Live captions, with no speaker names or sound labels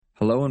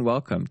Hello and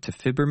welcome to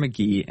Fibber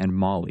McGee and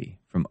Molly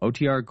from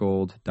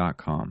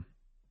OTRGold.com.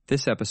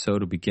 This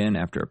episode will begin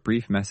after a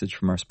brief message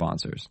from our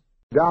sponsors.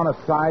 Down a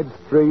side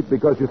street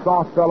because you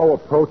saw a fellow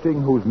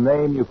approaching whose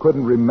name you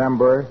couldn't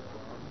remember.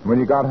 When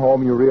you got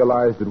home, you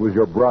realized it was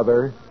your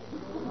brother.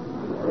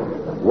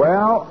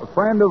 Well, a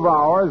friend of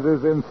ours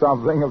is in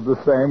something of the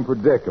same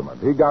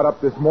predicament. He got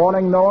up this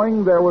morning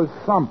knowing there was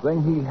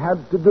something he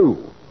had to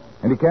do,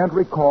 and he can't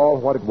recall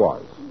what it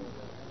was.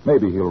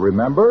 Maybe he'll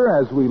remember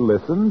as we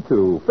listen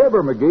to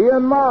Fibber McGee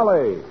and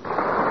Molly.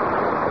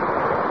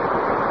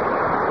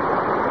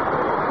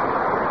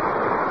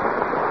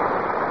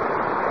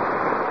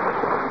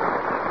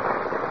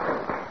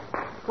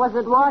 Was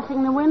it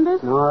washing the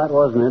windows? No, that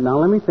wasn't it. Now,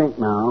 let me think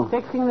now.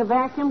 Fixing the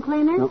vacuum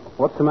cleaner? No,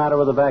 what's the matter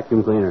with the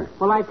vacuum cleaner?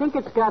 Well, I think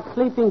it's got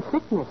sleeping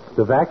sickness.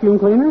 The vacuum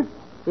cleaner?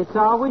 It's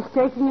always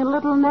taking a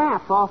little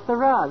nap off the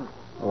rug.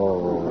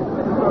 Oh.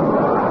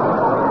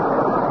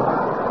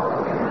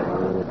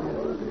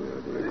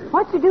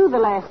 What'd you do the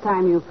last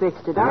time you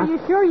fixed it? Are you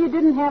sure you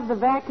didn't have the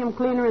vacuum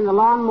cleaner and the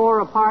lawnmower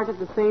apart at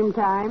the same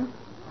time?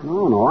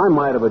 No, I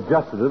might have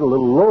adjusted it a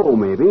little low,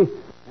 maybe.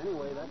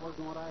 Anyway, that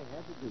wasn't what I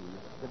had to do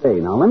today.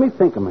 Now, let me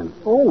think a minute.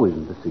 Oh,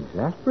 isn't this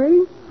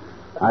exasperating?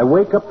 I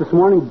wake up this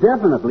morning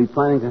definitely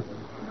planning to...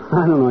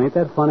 I don't know, ain't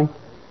that funny?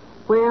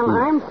 Well,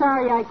 I'm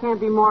sorry I can't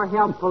be more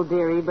helpful,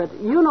 dearie, but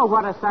you know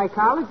what a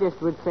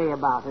psychologist would say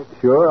about it.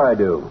 Sure I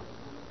do.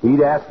 He'd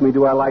ask me,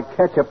 do I like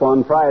ketchup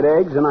on fried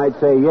eggs, and I'd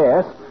say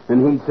yes.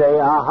 And he'd say,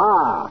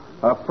 aha,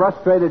 a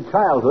frustrated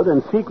childhood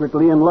and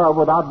secretly in love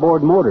with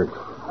outboard motors.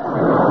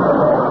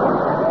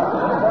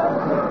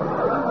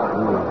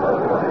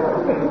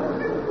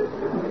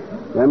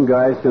 Them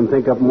guys can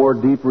think up more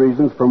deep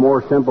reasons for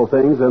more simple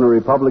things than a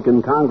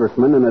Republican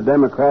congressman in a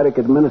Democratic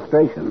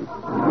administration.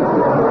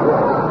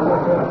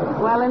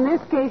 Well, in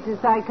this case, a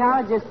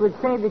psychologist would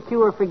say that you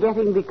were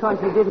forgetting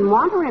because you didn't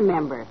want to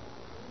remember.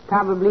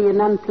 Probably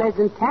an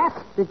unpleasant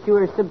task that you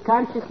were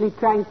subconsciously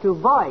trying to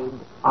avoid.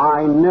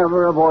 I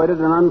never avoided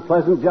an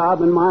unpleasant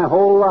job in my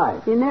whole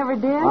life. You never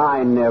did?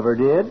 I never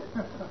did.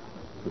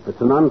 If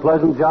it's an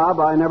unpleasant job,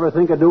 I never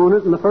think of doing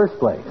it in the first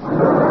place.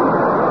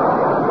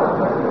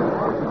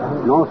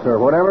 No, sir.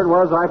 Whatever it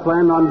was I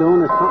planned on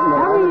doing is something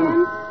that... Come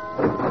in.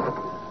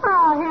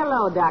 Oh,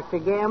 hello, Dr.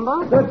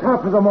 Gamble. The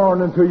top of the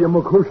morning to you,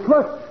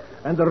 McCushla,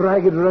 and the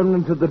ragged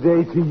remnant of the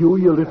day to you,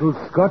 you little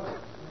scut.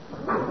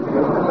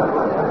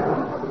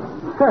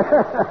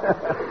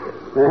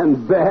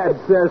 And bad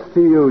cess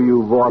to you,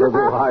 you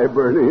vaudeville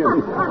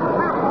Hibernian.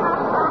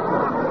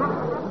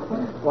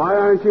 Why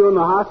aren't you in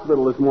the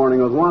hospital this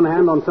morning with one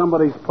hand on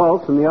somebody's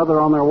pulse and the other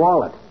on their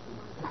wallet?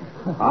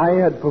 I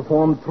had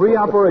performed 3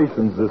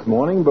 operations this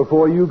morning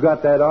before you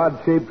got that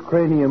odd-shaped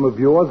cranium of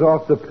yours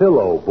off the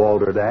pillow,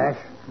 Balderdash.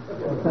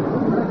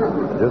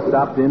 Just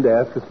stopped in to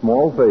ask a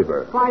small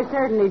favor. Why,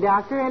 certainly,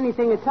 Doctor.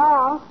 Anything at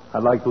all.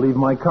 I'd like to leave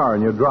my car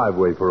in your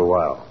driveway for a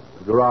while.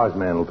 The garage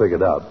man will pick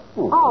it up.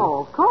 Oh,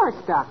 of course,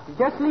 Doctor.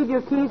 Just leave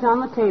your keys on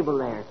the table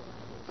there.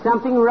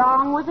 Something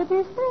wrong with it,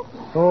 is there?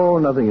 Oh,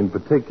 nothing in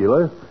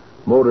particular.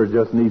 Motor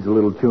just needs a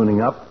little tuning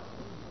up.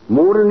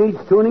 Motor needs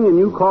tuning and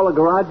you call a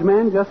garage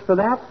man just for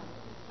that?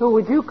 Who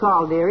would you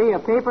call, dearie? A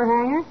paper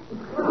hanger?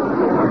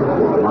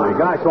 My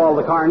gosh, all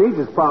the car needs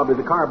is probably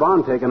the car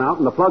bond taken out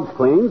and the plugs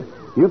cleaned.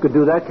 You could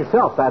do that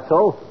yourself, that's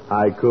all.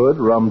 I could,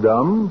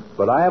 rum-dum,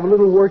 but I have a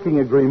little working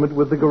agreement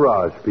with the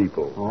garage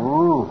people.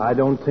 Oh. I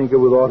don't tinker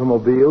with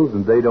automobiles,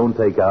 and they don't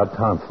take out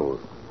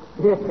tonsils.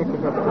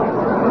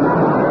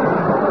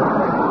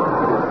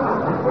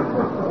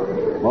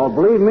 Well,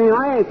 believe me,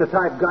 I ain't the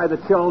type guy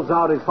that shells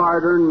out his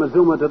hard-earned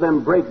Mazuma to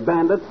them brake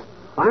bandits.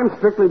 I'm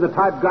strictly the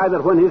type guy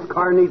that when his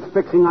car needs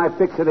fixing, I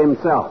fix it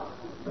himself.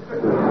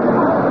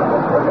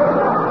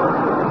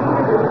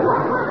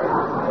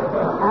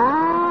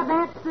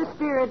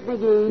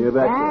 McGee. You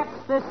betcha.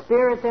 That's the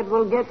spirit that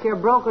will get your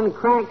broken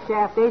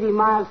crankshaft 80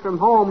 miles from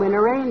home in a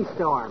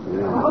rainstorm.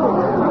 Yeah.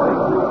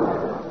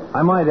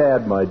 I might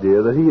add, my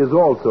dear, that he is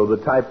also the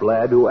type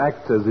lad who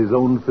acts as his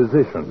own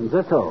physician. Is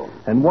that so?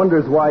 And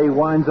wonders why he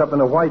winds up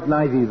in a white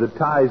nightie that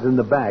ties in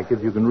the back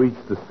if you can reach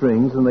the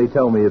strings, and they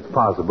tell me it's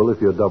possible if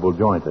you're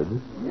double-jointed.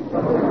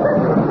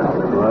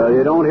 Well,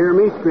 you don't hear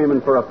me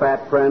screaming for a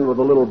fat friend with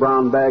a little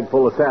brown bag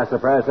full of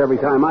sassafras every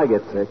time I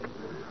get sick.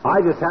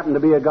 I just happen to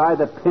be a guy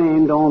that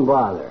pain don't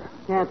bother.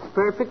 That's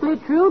perfectly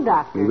true,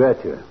 Doctor. You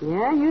betcha.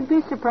 Yeah, you'd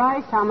be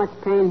surprised how much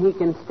pain he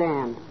can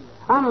stand.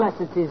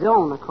 Unless it's his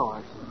own, of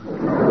course.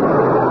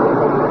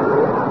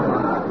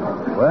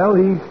 Well,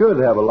 he should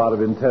have a lot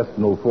of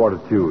intestinal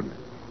fortitude.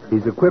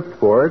 He's equipped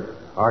for it,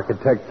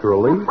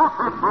 architecturally.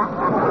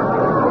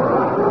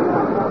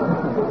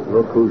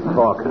 Look who's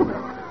talking.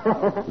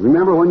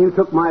 Remember when you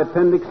took my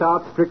appendix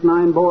out,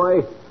 strychnine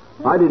boy?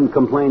 I didn't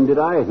complain, did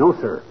I? No,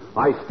 sir.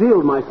 I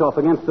steeled myself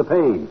against the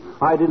pain.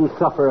 I didn't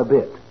suffer a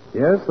bit.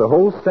 Yes, the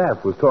whole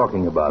staff was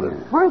talking about it.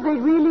 Were they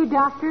really,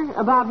 Doctor,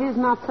 about his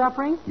not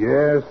suffering?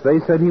 Yes, they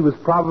said he was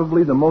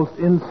probably the most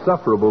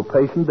insufferable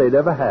patient they'd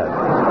ever had.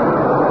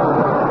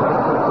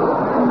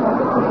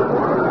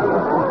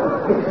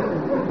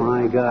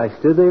 My gosh,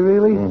 did they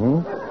really?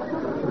 Mm-hmm.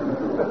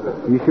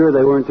 You sure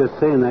they weren't just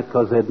saying that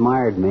because they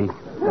admired me?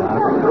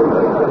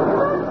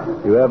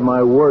 You have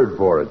my word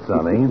for it,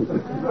 Sonny.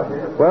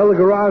 Well, the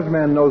garage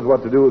man knows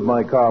what to do with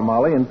my car,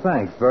 Molly, and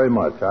thanks very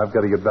much. I've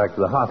got to get back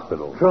to the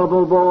hospital.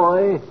 Trouble,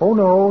 boy? Oh,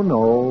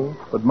 no.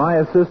 But my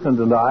assistant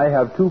and I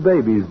have 2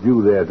 babies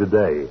due there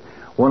today.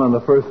 One on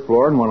the first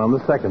floor and one on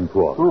the second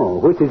floor. Oh,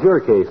 which is your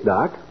case,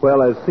 Doc?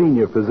 Well, as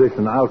senior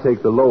physician, I'll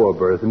take the lower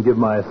berth and give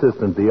my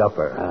assistant the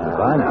upper.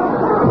 Bye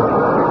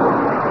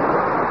now.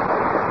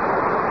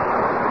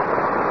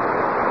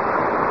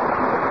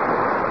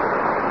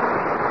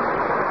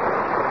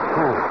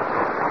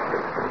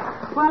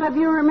 Well, have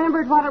you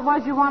remembered what it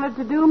was you wanted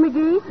to do,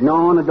 McGee?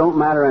 No, and it don't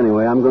matter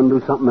anyway. I'm going to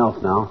do something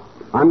else now.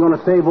 I'm going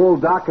to save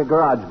old Doc a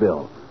garage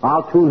bill.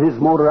 I'll tune his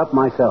motor up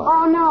myself.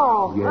 Oh,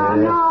 no. Yeah.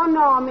 Oh,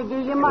 no,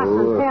 McGee. You mustn't.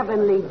 Sure.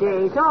 Heavenly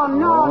days. Oh,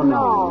 no.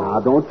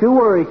 Now, don't you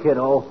worry,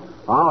 kiddo.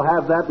 I'll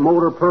have that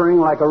motor purring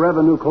like a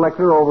revenue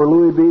collector over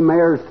Louis B.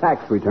 Mayer's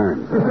tax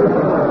return.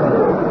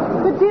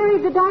 But,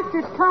 dearie, the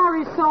doctor's car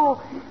is so...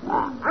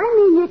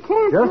 you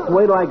can't... Just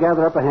wait till I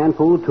gather up a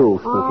handful of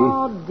tools, Snooky.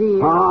 Oh,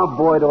 dear. Oh,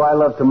 boy, do I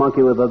love to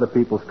monkey with other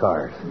people's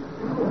cars.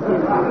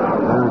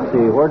 Let's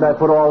see, where'd I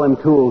put all them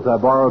tools I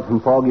borrowed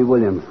from Foggy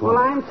Williams? Well,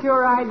 I'm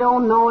sure I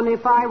don't know, and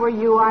if I were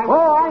you, I would...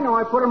 Oh, I know.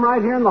 I put them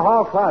right here in the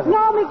hall closet.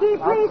 No, McGee,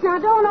 please, now,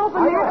 don't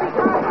open that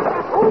because...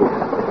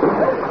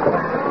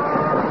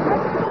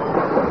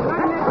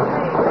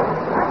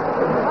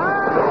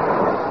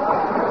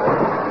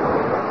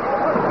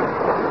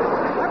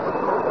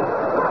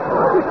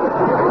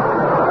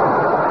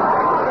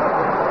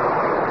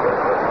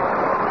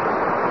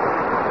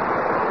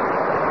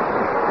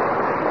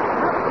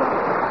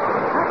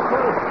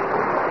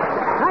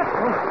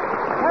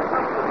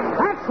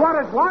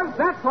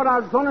 That's what I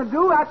was going to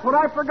do. That's what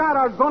I forgot.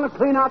 I was going to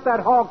clean out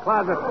that hall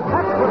closet.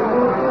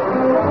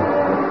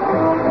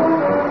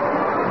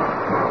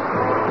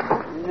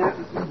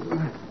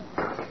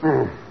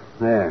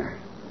 There.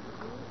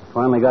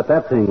 Finally got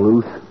that thing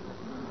loose.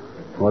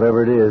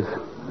 Whatever it is.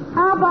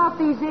 How about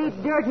these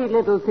 8 dirty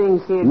little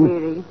things here,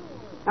 dearie?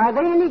 Are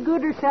they any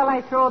good, or shall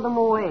I throw them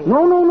away?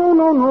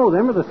 No.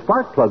 Them are the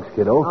spark plugs,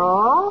 kiddo.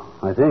 Oh?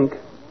 I think.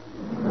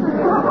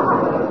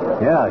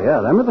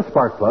 Yeah, them are the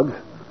spark plugs.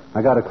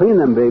 I got to clean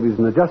them babies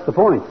and adjust the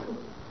points.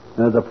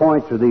 The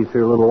points are these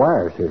here little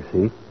wires here,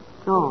 see?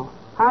 Oh.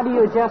 How do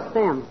you adjust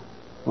them?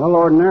 Well,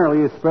 ordinarily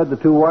you spread the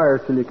 2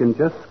 wires till you can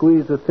just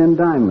squeeze a thin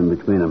dime in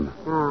between them.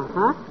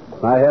 Uh-huh.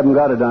 I haven't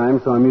got a dime,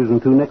 so I'm using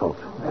 2 nickels.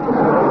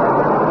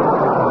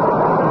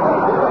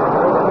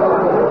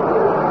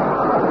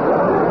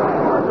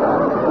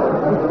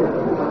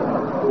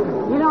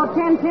 You know,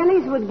 10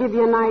 pennies would give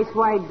you a nice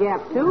wide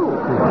gap, too.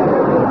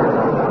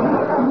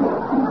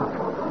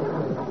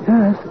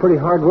 Yeah, that's pretty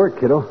hard work,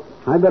 kiddo.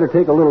 I better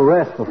take a little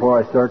rest before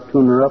I start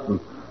tuning her up and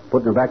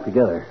putting her back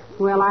together.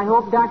 Well, I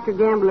hope Dr.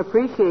 Gamble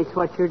appreciates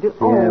what you're doing.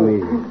 Yeah,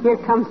 me. Here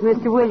comes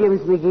Mr.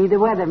 Williams, McGee, the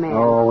weatherman.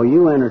 Oh,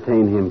 you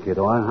entertain him,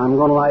 kiddo. I'm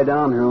going to lie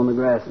down here on the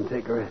grass and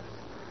take a rest.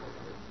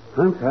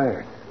 I'm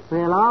tired.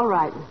 Well, all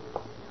right.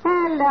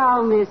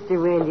 Hello, Mr.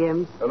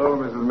 Williams. Hello,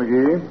 Mrs.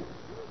 McGee.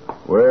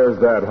 Where's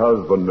that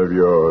husband of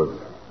yours?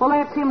 Well,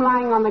 that's him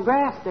lying on the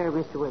grass there,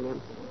 Mr.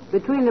 Williams,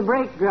 between the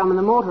brake drum and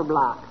the motor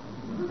block.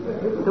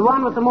 The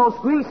one with the most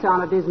grease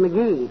on it is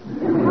McGee.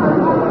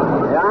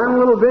 Yeah, I'm a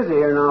little busy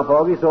here now,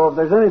 Foggy, so if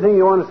there's anything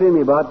you want to see me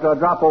about,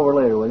 drop over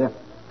later, will you?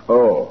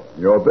 Oh,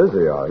 you're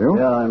busy, are you?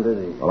 Yeah, I'm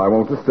busy. Well, I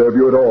won't disturb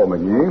you at all,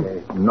 McGee.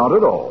 Okay. Not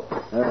at all.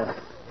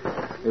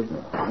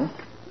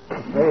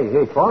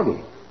 Hey,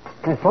 Foggy.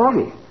 Hey,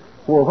 Foggy.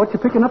 Well, what you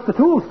picking up the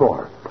tools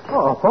for?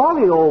 Oh,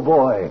 Foggy, old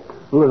boy.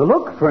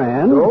 Look,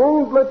 friend.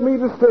 Don't let me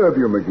disturb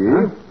you,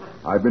 McGee. Huh?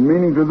 I've been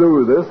meaning to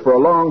do this for a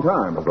long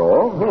time, is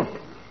all. Oh.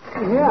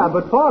 Yeah,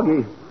 but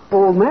Foggy,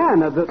 old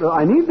man,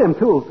 I need them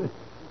tools.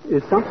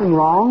 Is something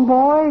wrong,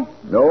 boy?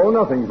 No,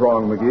 nothing's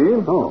wrong,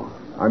 McGee. Oh.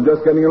 I'm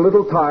just getting a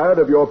little tired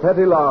of your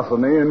petty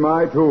larceny in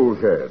my tool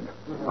shed.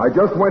 I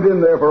just went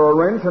in there for a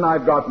wrench, and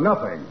I've got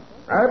nothing.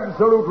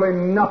 Absolutely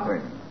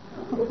nothing.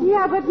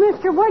 Yeah, but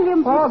Mr.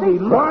 Williams... Foggy,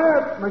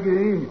 quiet,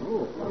 McGee.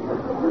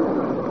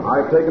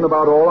 I've taken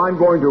about all I'm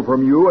going to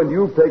from you, and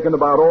you've taken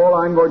about all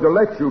I'm going to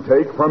let you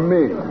take from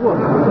me.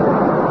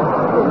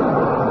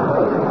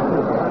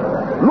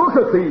 Look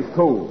at these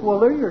tools. Well,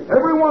 they're your...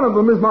 Every one of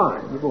them is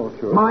mine. Oh,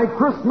 sure. My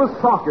Christmas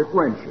socket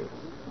wrenches.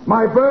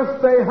 My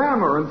birthday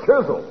hammer and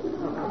chisel.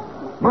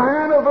 My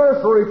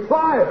anniversary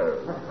pliers.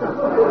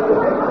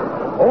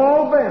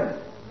 All bent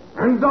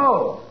and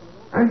dull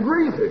and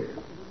greasy.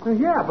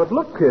 Yeah, but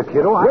look here,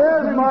 kiddo.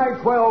 Where's my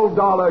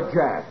 $12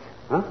 jack?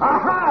 Huh?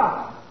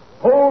 Aha!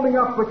 Holding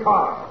up the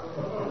car.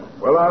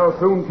 Well, I'll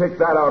soon kick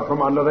that out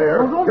from under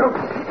there.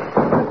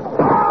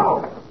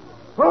 Ow!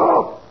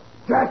 Oh!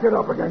 Jack it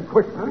up again,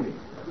 quick.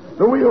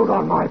 The wheel's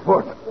on my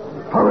foot.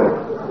 Hurry.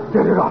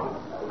 Get it up.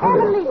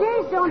 Heavenly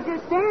days, don't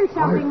just stand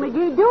something,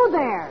 McGee. Do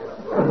there.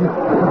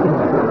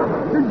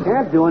 You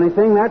can't do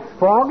anything. That's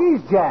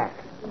Foggy's jack.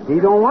 He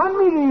don't want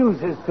me to use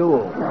his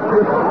tool.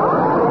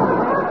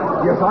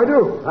 Yes, I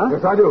do. Huh?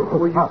 Yes, I do.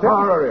 Well, you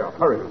Hurry up.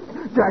 Hurry.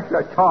 Jack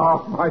that car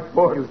off my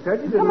foot. You said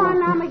you didn't Come on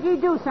want now, McGee,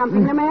 do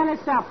something. The man is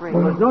suffering.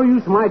 There's no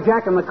use my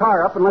jacking the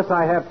car up unless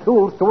I have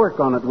tools to work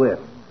on it with.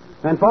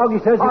 And Foggy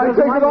says he I doesn't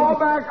take it want all me-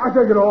 back. I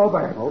take it all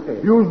back.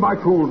 Okay. Use my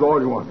tools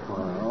all you want.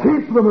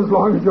 Keep them as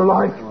long as you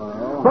like.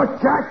 But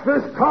jack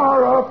this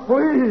car up,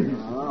 please.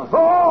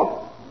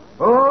 Oh,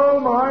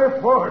 my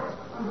foot.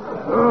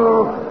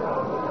 Oh.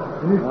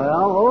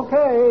 Well,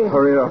 okay.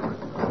 Hurry up.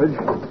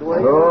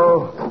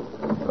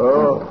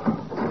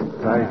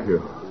 Thank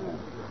you.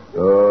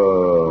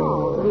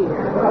 Oh.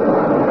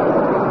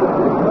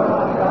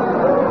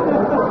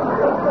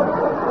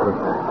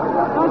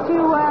 Don't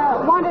you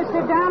want to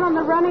sit down on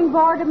the running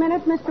board a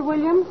minute, Mr.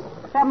 Williams?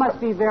 That must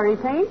be very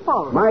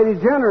painful. Mighty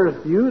generous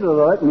of you to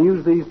let me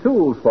use these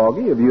tools,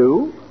 Foggy, of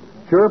you.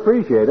 Sure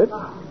appreciate it.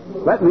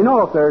 Let me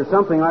know if there's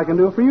something I can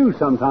do for you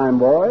sometime,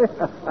 boy.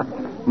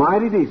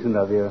 Mighty decent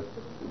of you.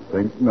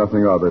 Think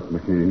nothing of it,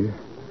 McGee.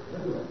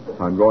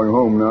 I'm going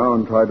home now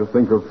and try to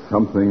think of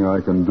something I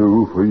can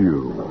do for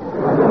you.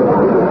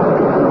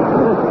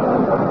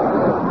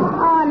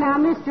 Oh, now,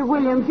 Mr.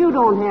 Williams, you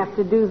don't have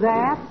to do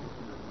that.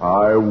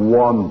 I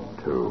want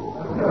to.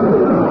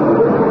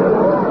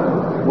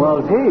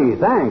 Well, gee,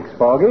 thanks,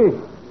 Foggy.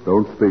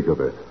 Don't speak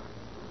of it.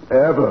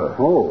 Ever.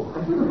 Oh.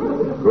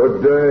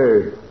 Good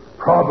day.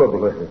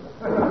 Probably.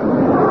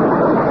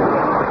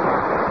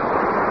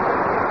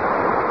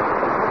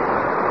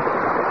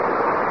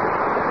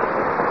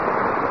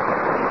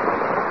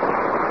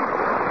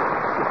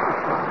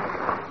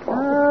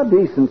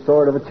 Decent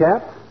sort of a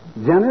chap.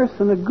 Generous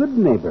and a good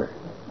neighbor.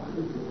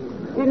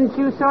 Didn't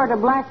you sort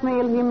of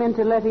blackmail him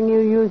into letting you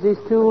use his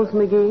tools,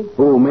 McGee?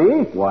 Who,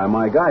 me? Why,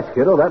 my gosh,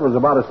 kiddo, that was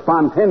about as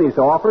spontaneous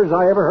offer as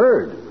I ever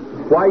heard.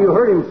 Why, you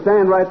heard him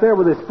stand right there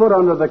with his foot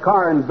under the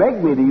car and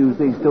beg me to use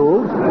these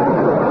tools. Yeah.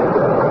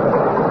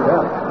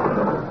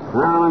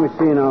 Now, let me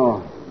see now.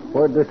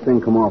 Where'd this thing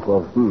come off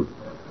of?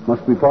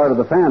 Must be part of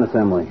the fan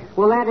assembly.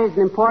 Well, that isn't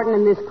important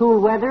in this cool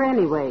weather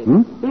anyway.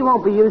 He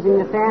won't be using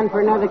the fan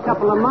for another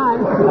couple of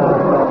months.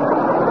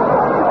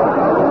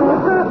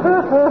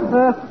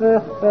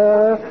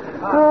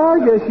 I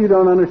guess you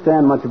don't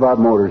understand much about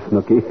motors,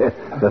 Snooky.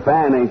 The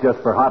fan ain't just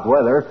for hot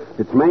weather.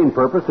 Its main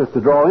purpose is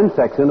to draw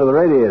insects into the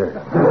radiator.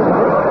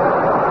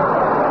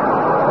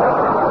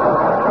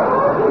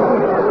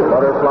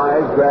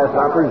 Butterflies,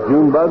 grasshoppers,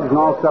 June bugs, and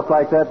all stuff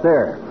like that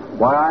there.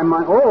 Why,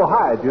 Oh,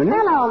 hi, Junior.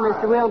 Hello,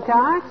 Mr.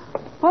 Wilcox.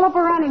 Pull up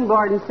a running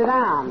board and sit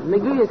down.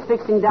 McGee is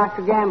fixing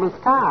Dr. Gamble's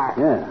car.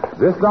 Yeah.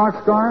 This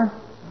Doc's car?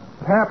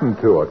 What happened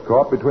to it?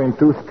 Caught between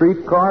two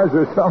street cars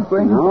or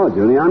something? No,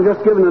 Junie, I'm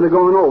just giving it a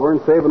going over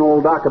and saving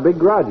old Doc a big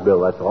garage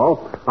bill, that's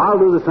all. I'll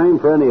do the same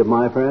for any of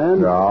my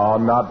friends. No,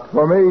 not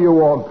for me, you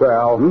won't,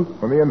 pal.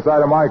 When the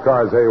inside of my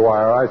car's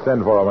haywire, I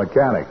send for a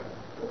mechanic.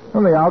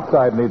 When the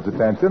outside needs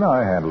attention,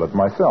 I handle it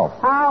myself.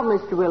 How,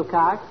 Mr.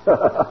 Wilcox?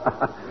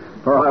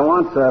 For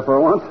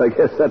once, I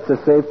guess that's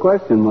a safe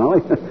question,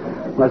 Molly.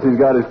 Unless he's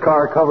got his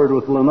car covered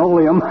with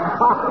linoleum.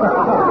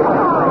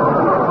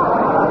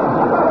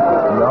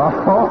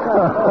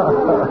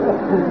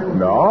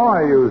 No,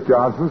 I use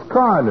Johnson's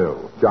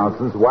Carnu.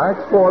 Johnson's wax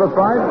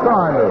fortified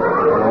Carnu.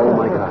 Oh,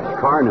 my gosh,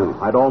 Carnu.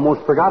 I'd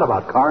almost forgot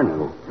about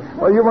Carnu.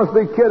 Well, you must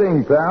be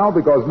kidding, pal,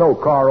 because no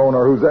car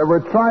owner who's ever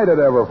tried it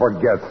ever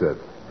forgets it.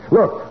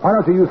 Look, why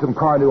don't you use some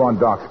Carnu on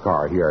Doc's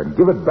car here and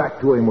give it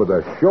back to him with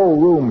a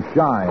showroom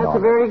shine That's on a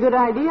it. very good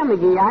idea,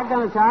 McGee. I've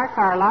done it to our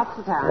car lots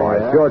of times. Why,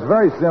 sure, it's a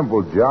very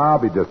simple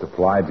job. You just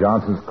apply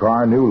Johnson's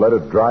Carnu, let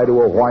it dry to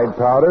a white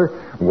powder,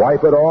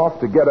 wipe it off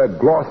to get a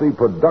glossy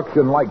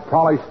production-like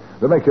polish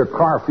that makes your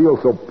car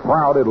feel so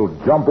proud it'll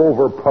jump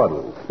over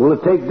puddles. Will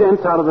it take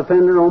dents out of the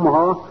fender,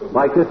 Omaha?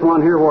 Like this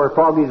one here where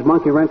Foggy's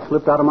monkey wrench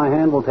slipped out of my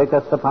hand? We'll take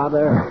that stuff out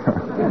there?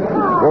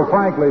 Well,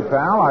 frankly,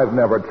 pal, I've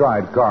never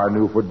tried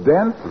Carnu for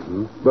dents,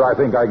 but I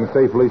think I can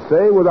safely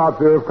say, without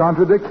fear of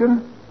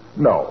contradiction,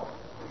 no.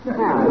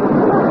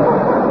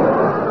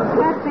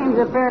 That seems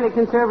a fairly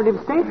conservative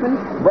statement.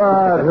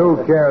 But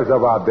who cares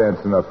about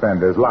dents in the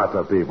fenders? Lots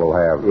of people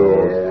have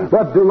those. Yeah.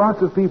 But do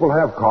lots of people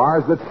have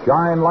cars that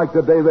shine like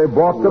the day they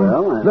bought them?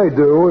 Well, They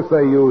do if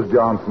they use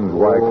Johnson's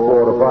Wax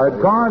Fortified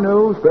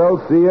Carnu,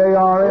 spelled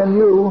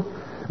C-A-R-N-U.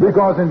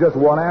 Because in just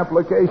one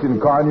application,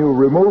 Carnu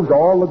removes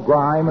all the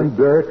grime and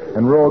dirt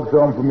and road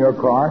film from your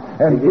car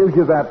and gives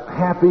you that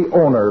happy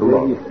owner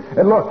look.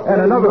 And look,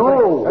 and another thing.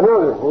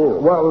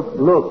 Well,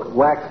 Look,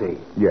 Waxy,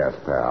 yes,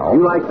 pal.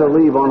 you like to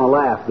leave on a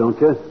laugh, don't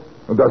you?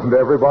 Doesn't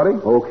everybody?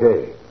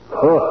 Okay.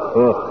 Thank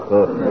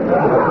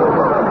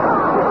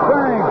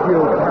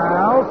you,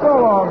 pal. So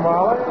long,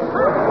 Molly.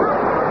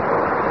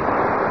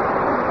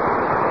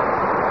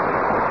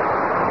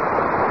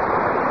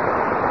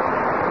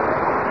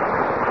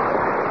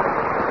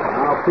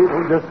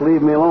 People, just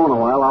leave me alone a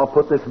while. I'll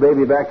put this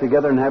baby back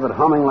together and have it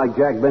humming like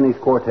Jack Benny's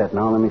quartet.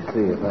 Now, let me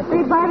see.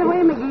 Say, by the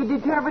way, McGee,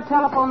 did you ever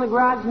telephone the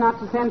garage not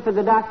to send for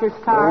the doctor's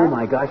car? Oh,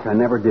 my gosh, I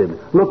never did.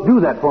 Look, do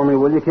that for me,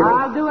 will you, kiddo?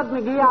 I'll do it,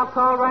 McGee. I'll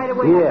call right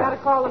away. Yeah. I've got to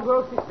call the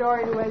grocery store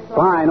anyway. So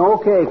Fine,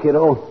 okay,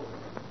 kiddo.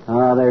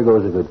 Ah, there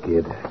goes a good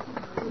kid.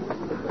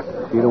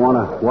 She don't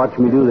want to watch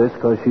me do this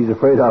because she's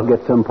afraid I'll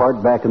get some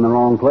part back in the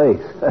wrong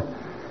place.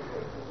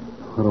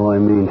 What do I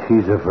mean,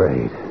 she's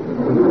afraid?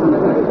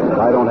 If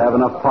I don't have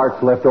enough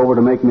parts left over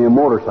to make me a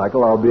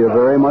motorcycle, I'll be a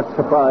very much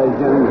surprised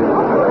young man.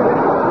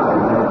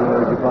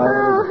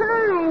 Oh,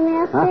 hi,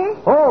 mister. Huh?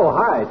 Oh,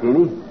 hi,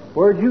 Teeny.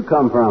 Where'd you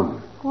come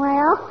from?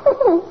 Well,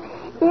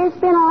 there's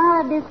been a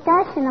lot of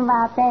discussion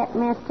about that,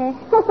 mister.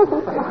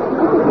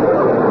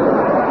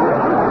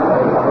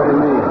 What do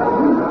you mean?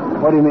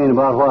 What do you mean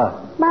about what?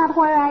 About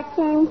where I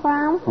came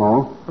from.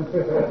 Oh?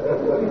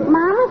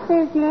 Mama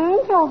says the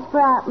angels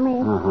brought me.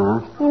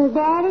 Uh-huh. And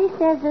Daddy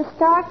says the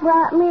stork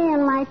brought me,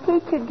 and my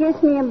teacher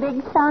gives me a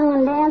big song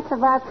and dance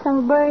about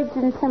some birds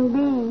and some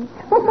bees.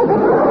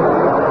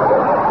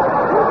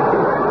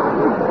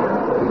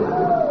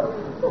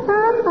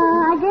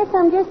 I guess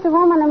I'm just a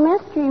woman of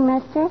mystery,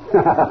 mister.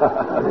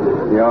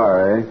 You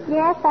are, eh?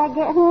 Yes, I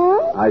get...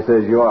 I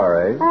says you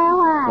are, eh?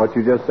 What? What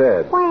you just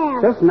said.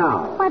 When? Just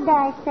now. What did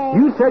I say?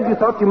 You said you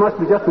thought you must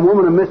be just a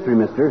woman of mystery,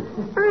 mister.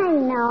 I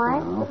know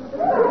it.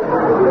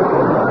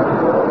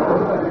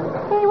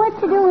 Hey, what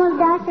you doing with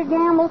Dr.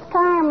 Gamble's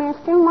car,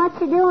 mister? What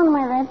you doing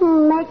with it?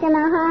 Making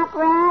a hot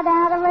rod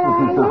out of it,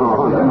 are you?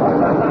 No,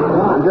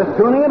 I'm just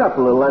tuning it up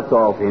a little, that's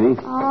all, Teeny.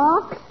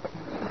 Oh?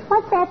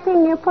 What's that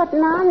thing you're putting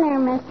on there,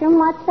 mister?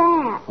 What's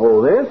that?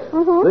 Oh, this?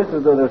 Mm-hmm. This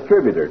is the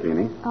distributor,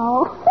 Teeny.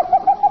 Oh.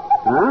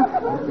 Huh?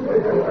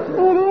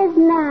 It is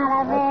not,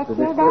 I bet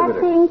That's the you. That distributor.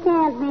 thing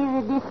can't be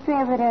the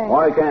distributor.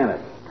 Why can't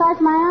it?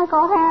 Because my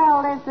Uncle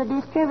Harold is the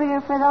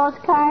distributor for those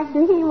cars,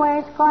 and he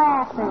wears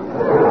glasses.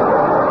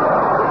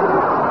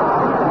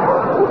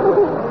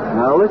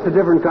 Now, this is a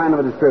different kind of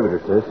a distributor,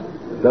 sis.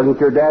 Doesn't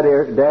your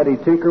daddy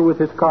tinker with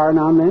his car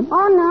now and then?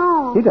 Oh,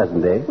 no. He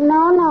doesn't, eh?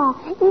 No.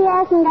 He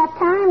hasn't got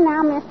time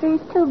now, mister.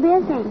 He's too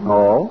busy.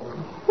 Oh?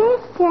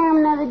 He's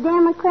chairman of the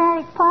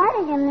Democratic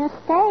Party in this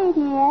state,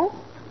 he is.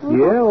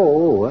 Yeah,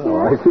 well,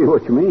 I see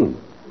what you mean.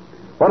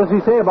 What does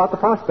he say about the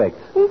prospects?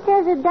 He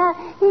says he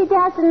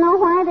doesn't know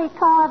why they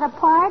call it a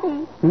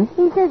party.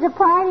 He says a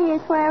party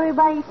is where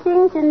everybody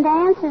sings and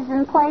dances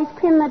and plays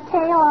pin the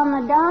tail on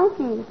the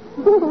donkey.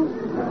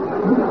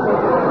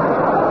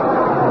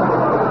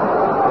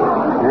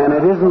 And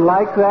it isn't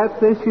like that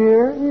this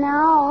year?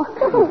 No.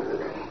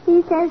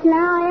 He says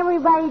now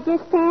everybody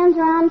just stands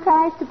around and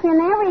tries to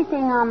pin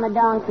everything on the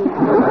donkey.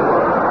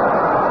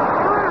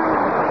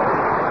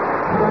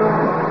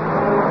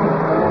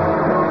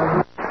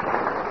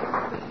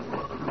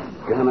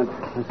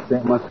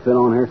 That must fit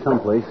on here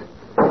someplace.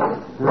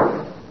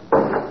 Well,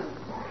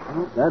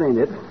 that ain't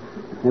it.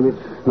 Maybe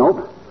it's...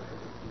 Nope.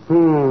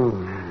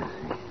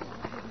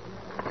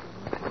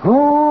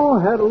 Oh,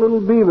 had a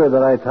little beaver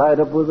that I tied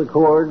up with a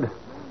cord.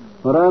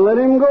 But I let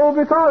him go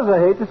because I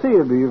hate to see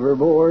a beaver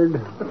bored.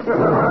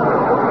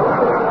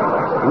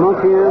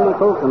 Monkey and the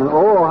coconut.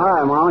 Oh,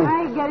 hi, Molly. How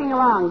are you getting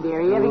along,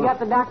 dearie? Have you got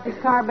the doctor's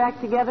car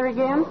back together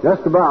again?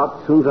 Just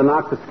about. As soon as I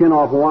knock the skin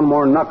off of one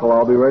more knuckle,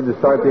 I'll be ready to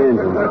start the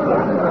engine.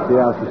 See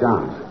how she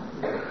sounds.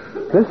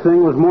 This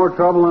thing was more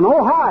trouble than...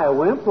 Oh, hi,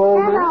 Wimp,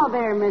 old man. Hello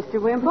there, Mr.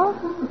 Wimple.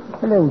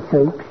 Hello,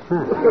 folks.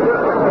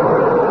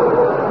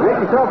 Make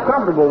yourself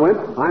comfortable,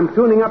 Wimp. I'm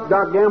tuning up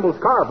Doc Gamble's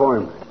car for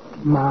him.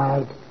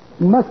 My,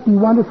 it must be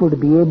wonderful to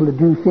be able to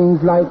do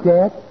things like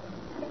that.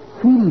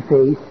 Sweetie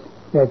Face,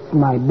 that's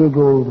my big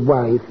old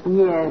wife.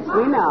 Yes,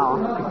 we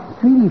know.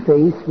 Sweetie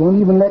Face won't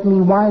even let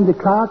me wind the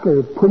clock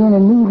or put in a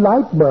new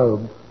light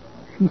bulb.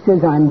 She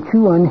says I'm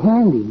too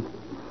unhandy.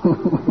 I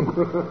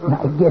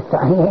guess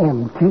I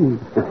am, too.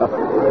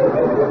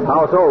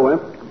 How so,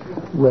 Wimp?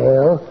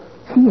 Well,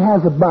 she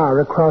has a bar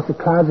across the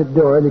closet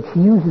door that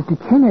she uses to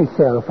chin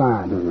herself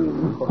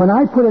on. When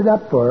I put it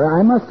up for her,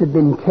 I must have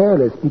been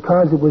careless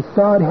because it was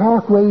sawed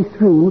halfway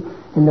through,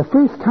 and the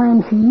first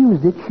time she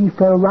used it, she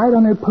fell right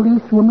on her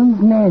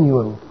policewoman's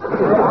manual.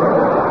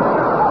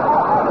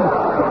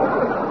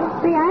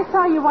 See, I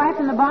saw your wife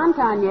in the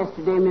Bonton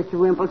yesterday, Mr.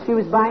 Wimple. She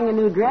was buying a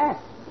new dress.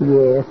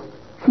 Yes.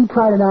 She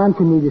tried it on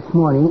for me this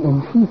morning,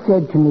 and she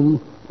said to me,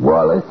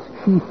 "Wallace,"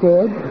 she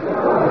said,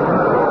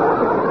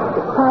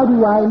 "how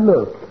do I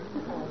look?"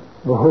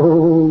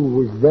 Oh,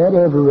 was that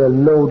ever a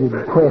loaded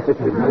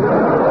question?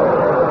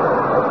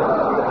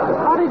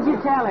 What did you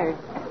tell her?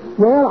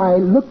 Well, I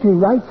looked her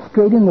right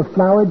straight in the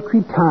flowered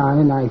cretonne,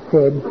 and I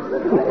said,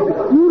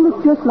 "You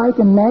look just like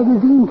a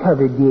magazine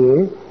cover,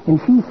 dear."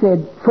 And she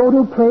said,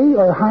 "Photoplay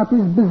or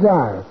Harper's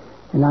Bazaar?"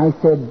 And I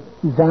said,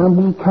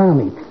 "Zombie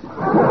Comics."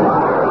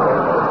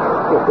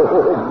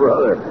 Oh,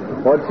 brother.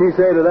 What'd she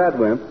say to that,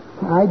 Wimp?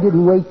 I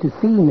didn't wait to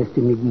see,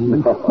 Mr.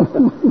 McGee.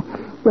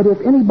 But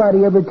if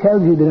anybody ever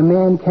tells you that a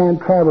man can't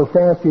travel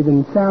faster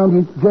than sound,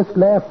 you just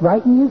laugh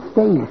right in his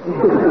face.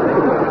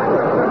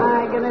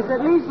 My goodness,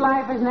 at least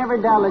life is never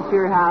dull at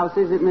your house,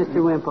 is it,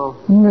 Mr. Wimple?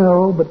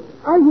 No, but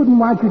I wouldn't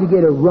want you to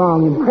get a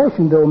wrong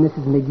impression, though,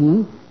 Mrs.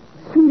 McGee.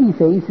 Sweetie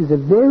Face is a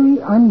very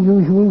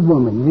unusual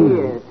woman,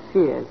 really. She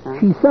is, huh?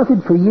 She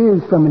suffered for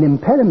years from an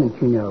impediment,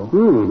 you know.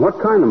 What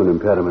kind of an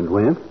impediment,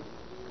 Wimp?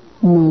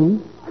 Me.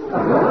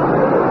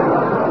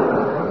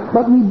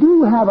 But we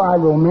do have our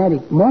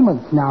romantic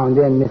moments now and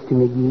then, Mr.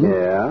 McGee.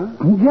 Yeah?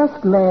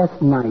 Just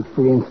last night,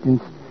 for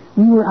instance,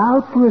 we were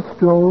out for a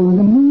stroll, and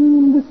the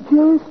moon was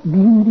just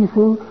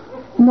beautiful,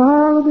 And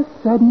all of a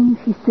sudden,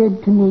 she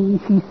said to me,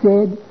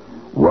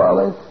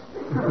 Wallace,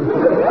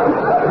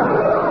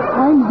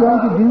 I'm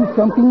going to do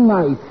something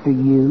nice for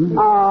you.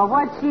 Oh,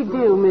 what'd she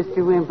do,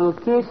 Mr. Wimple?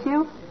 Kiss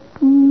you?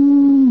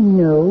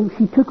 No,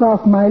 she took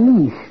off my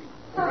leash.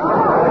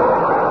 Wow.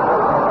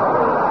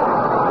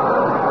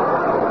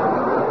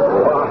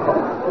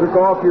 Took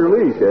off your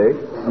leash, eh?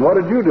 And what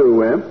did you do,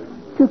 Wimp?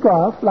 Took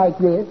off like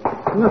this.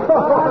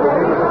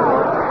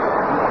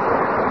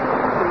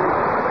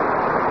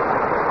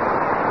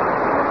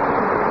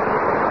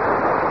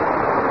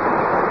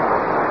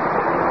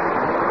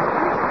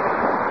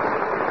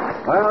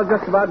 Well,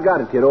 just about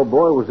got it, kiddo.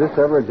 Boy, was this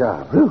ever a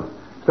job. Whew.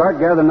 Start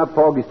gathering up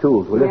Foggy's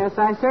tools, will you? Yes,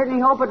 I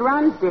certainly hope it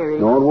runs, dearie.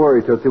 Don't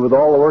worry, Tootsie. With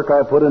all the work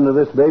I put into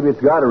this baby, it's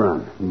got to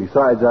run. And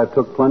besides, I've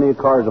took plenty of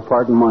cars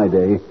apart in my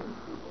day.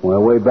 Well,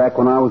 way back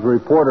when I was a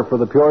reporter for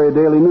the Peoria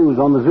Daily News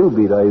on the zoo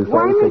beat, I used to...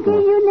 Why,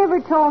 McGee, you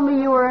never told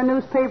me you were a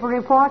newspaper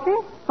reporter.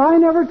 I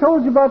never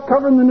told you about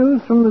covering the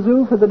news from the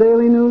zoo for the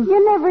Daily News.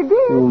 You never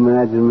did. You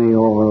imagine me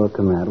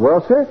overlooking that.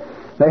 Well, sir,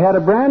 they had a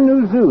brand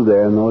new zoo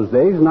there in those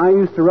days, and I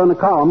used to run a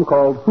column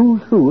called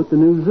Who's Who at the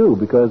New Zoo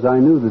because I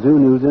knew the zoo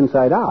news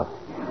inside out.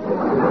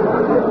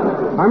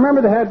 I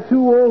remember they had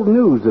two old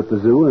news at the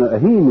zoo, a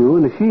he knew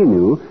and a she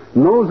knew.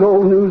 And those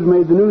old news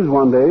made the news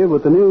one day,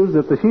 but the news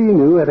that the she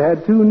knew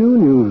had two new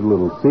news,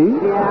 little,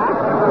 see?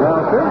 Yeah?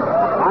 Well, sir,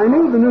 I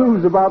knew the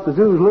news about the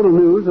zoo's little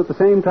news at the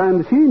same time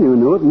the she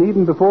knew it, and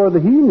even before the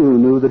he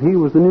knew that he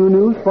was the new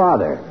news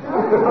father.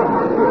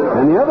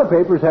 And the other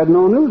papers had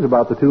no news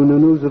about the two new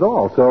news at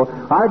all. So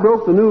I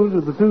broke the news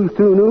of the zoo's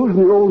two news,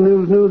 and the old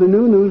news knew the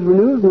new news were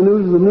news, and the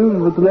news of the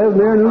news with their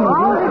news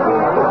was news.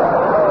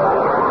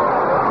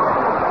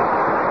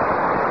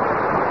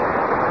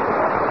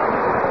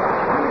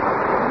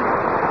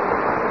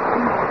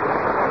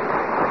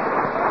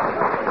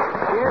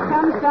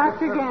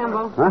 Dr.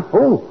 Gamble. Huh?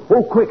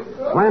 Oh, quick.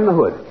 Slam the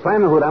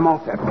hood. I'm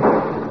all set.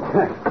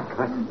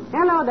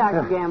 Hello,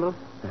 Dr. Gamble.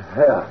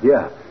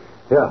 Yeah.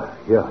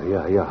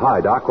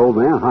 Hi, Doc, old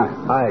man. Hi.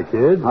 Hi,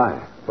 kid.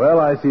 Hi. Well,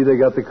 I see they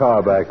got the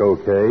car back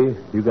okay.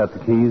 You got the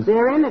keys?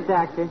 They're in it,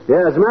 Doctor.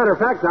 Yeah, as a matter of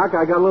fact, Doc,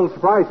 I got a little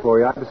surprise for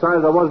you. I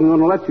decided I wasn't going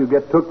to let you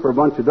get took for a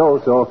bunch of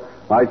dough, so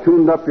I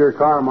tuned up your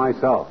car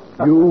myself.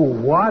 You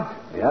what?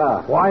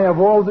 Yeah. Why, of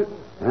all the...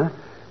 Huh?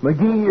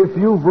 McGee, if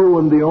you've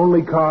ruined the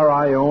only car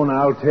I own,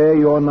 I'll tear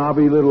your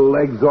knobby little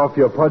legs off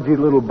your pudgy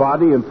little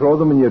body and throw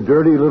them in your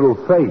dirty little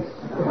face.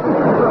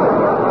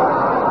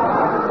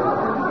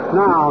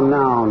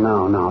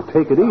 Now.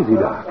 Take it easy,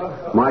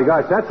 Doc. My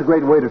gosh, that's a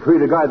great way to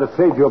treat a guy that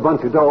saved you a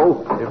bunch of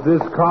dough. If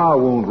this car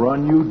won't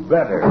run, you'd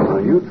better.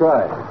 Well, you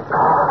try it.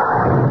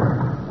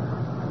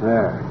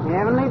 There.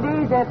 Heavenly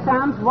days, that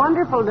sounds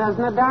wonderful,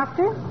 doesn't it,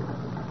 Doctor?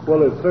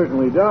 Well, it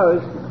certainly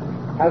does.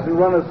 Hasn't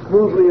run as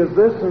smoothly as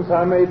this since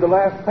I made the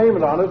last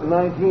payment on it in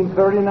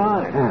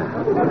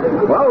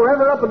 1939. Well,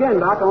 rev it up again,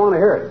 Doc. I want to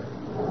hear it.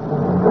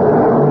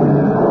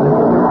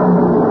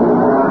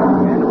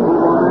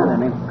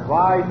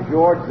 By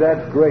George,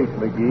 that's great,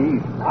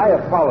 McGee. I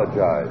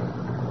apologize.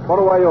 What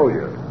do I owe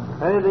you?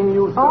 Anything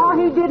you say? Oh,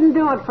 he didn't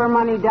do it for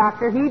money,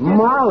 Doctor. He just...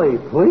 Molly,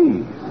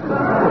 please.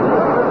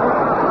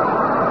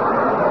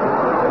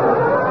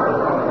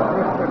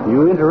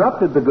 You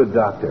interrupted the good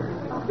doctor.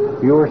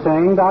 You were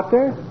saying,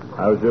 Doctor?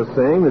 I was just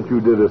saying that you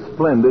did a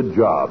splendid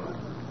job.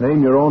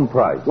 Name your own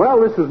price.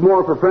 Well, this is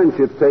more for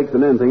friendship's sake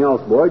than anything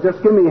else, boy.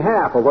 Just give me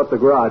half of what the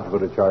garage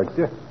would have charged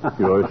you.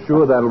 You're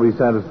sure that'll be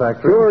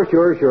satisfactory?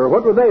 Sure.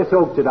 What were they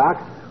soaked to, Doc?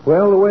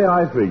 Well, the way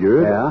I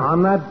figured, Yeah?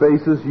 on that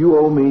basis, you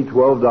owe me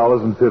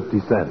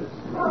 $12.50.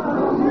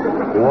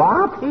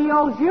 What? He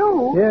owes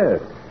you? Yes.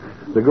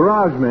 The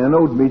garage man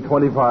owed me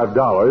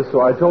 $25,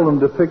 so I told him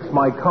to fix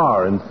my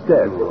car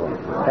instead.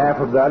 Half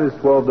of that is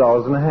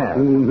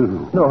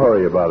 $12.50. No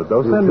hurry about it,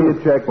 though. Send me a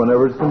check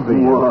whenever it's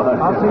convenient.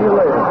 What? I'll see you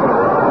later.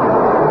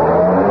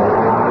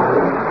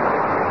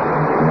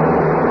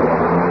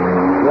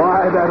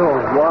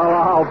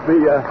 Why, I'll be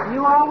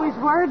You always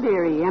were,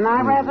 dearie, and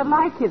I rather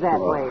like you that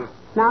way.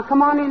 Now,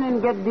 come on in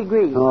and get a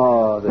degree.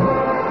 Oh,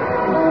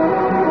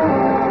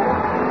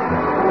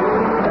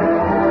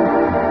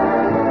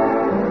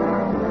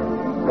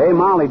 Hey,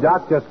 Molly,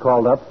 Doc just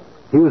called up.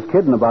 He was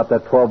kidding about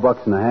that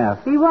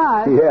 $12.50. He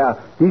was? Yeah.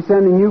 He's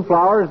sending you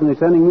flowers, and he's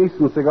sending me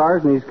some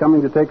cigars, and he's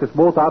coming to take us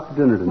both out to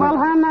dinner tonight. Well,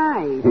 how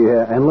nice.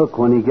 Yeah, and look,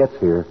 when he gets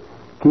here,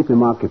 keep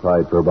him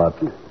occupied for about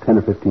 10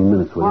 or 15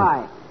 minutes, will you?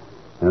 Why?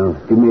 Well,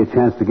 give me a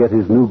chance to get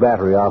his new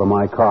battery out of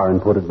my car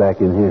and put it back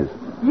in his.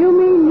 You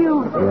mean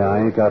you... Yeah, I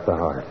ain't got the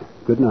heart.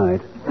 Good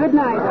night. Good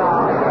night,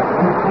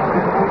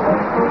 all.